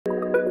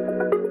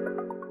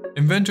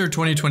Inventor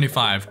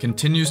 2025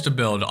 continues to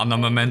build on the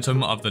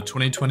momentum of the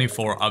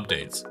 2024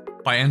 updates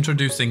by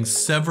introducing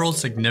several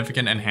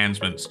significant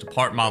enhancements to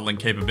part modeling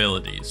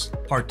capabilities,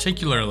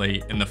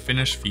 particularly in the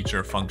Finish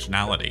feature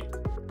functionality.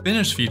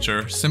 Finish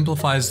feature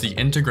simplifies the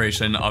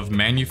integration of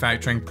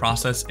manufacturing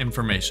process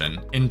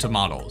information into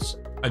models.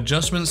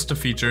 Adjustments to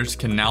features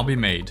can now be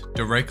made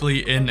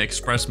directly in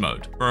Express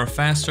mode for a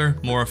faster,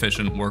 more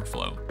efficient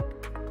workflow.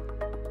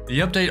 The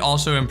update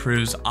also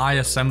improves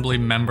iAssembly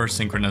member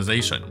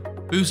synchronization,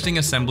 boosting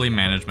assembly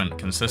management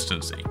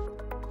consistency.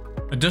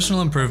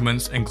 Additional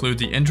improvements include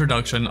the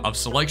introduction of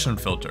selection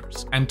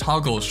filters and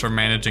toggles for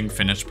managing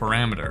Finish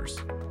parameters.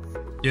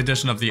 The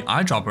addition of the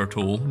eyedropper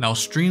tool now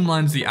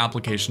streamlines the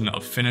application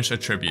of Finish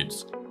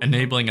attributes,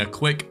 enabling a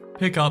quick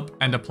pick up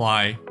and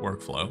apply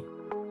workflow.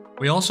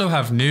 We also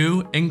have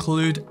new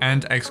include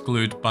and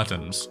exclude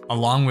buttons,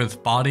 along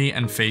with body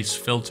and face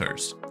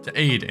filters, to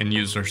aid in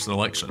user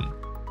selection.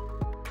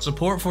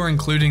 Support for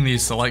including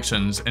these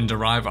selections in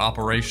derived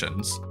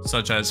operations,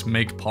 such as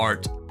make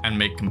part and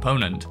make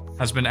component,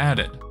 has been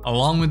added,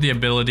 along with the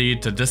ability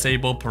to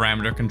disable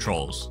parameter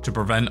controls to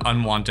prevent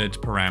unwanted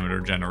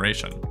parameter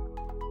generation.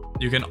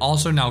 You can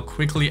also now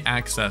quickly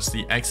access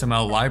the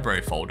XML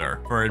library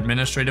folder for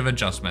administrative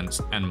adjustments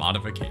and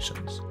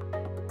modifications.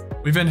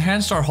 We've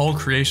enhanced our whole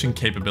creation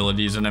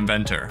capabilities in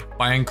Inventor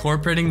by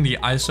incorporating the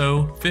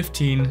ISO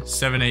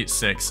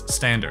 15786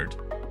 standard,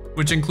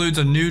 which includes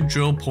a new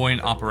drill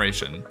point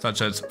operation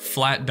such as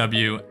flat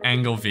W,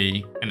 angle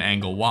V, and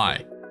angle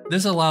Y.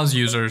 This allows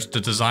users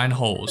to design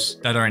holes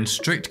that are in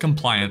strict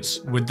compliance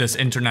with this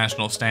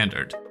international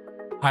standard,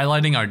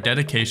 highlighting our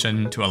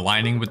dedication to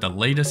aligning with the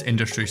latest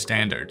industry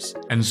standards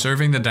and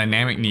serving the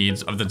dynamic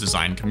needs of the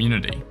design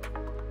community.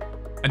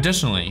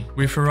 Additionally,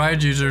 we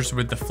provide users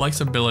with the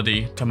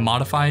flexibility to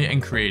modify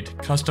and create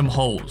custom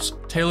holes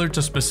tailored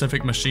to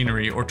specific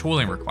machinery or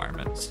tooling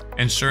requirements,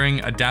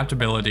 ensuring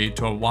adaptability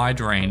to a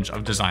wide range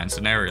of design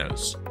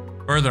scenarios.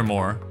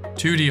 Furthermore,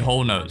 2D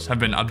hole nodes have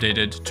been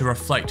updated to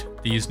reflect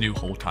these new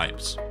hole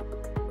types.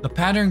 The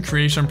pattern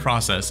creation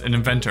process in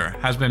Inventor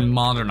has been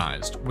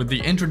modernized with the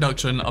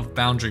introduction of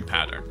boundary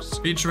patterns,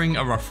 featuring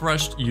a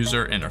refreshed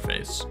user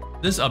interface.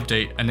 This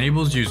update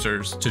enables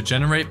users to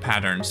generate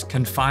patterns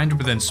confined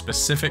within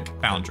specific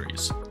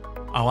boundaries,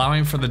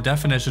 allowing for the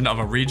definition of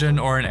a region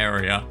or an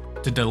area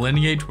to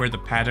delineate where the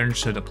pattern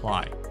should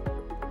apply.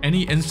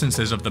 Any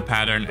instances of the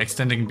pattern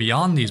extending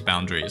beyond these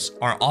boundaries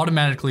are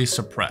automatically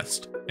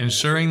suppressed,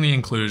 ensuring the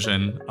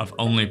inclusion of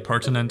only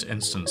pertinent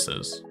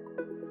instances.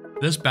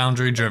 This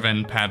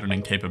boundary-driven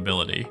patterning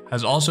capability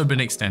has also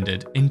been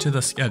extended into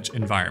the Sketch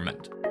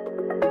environment,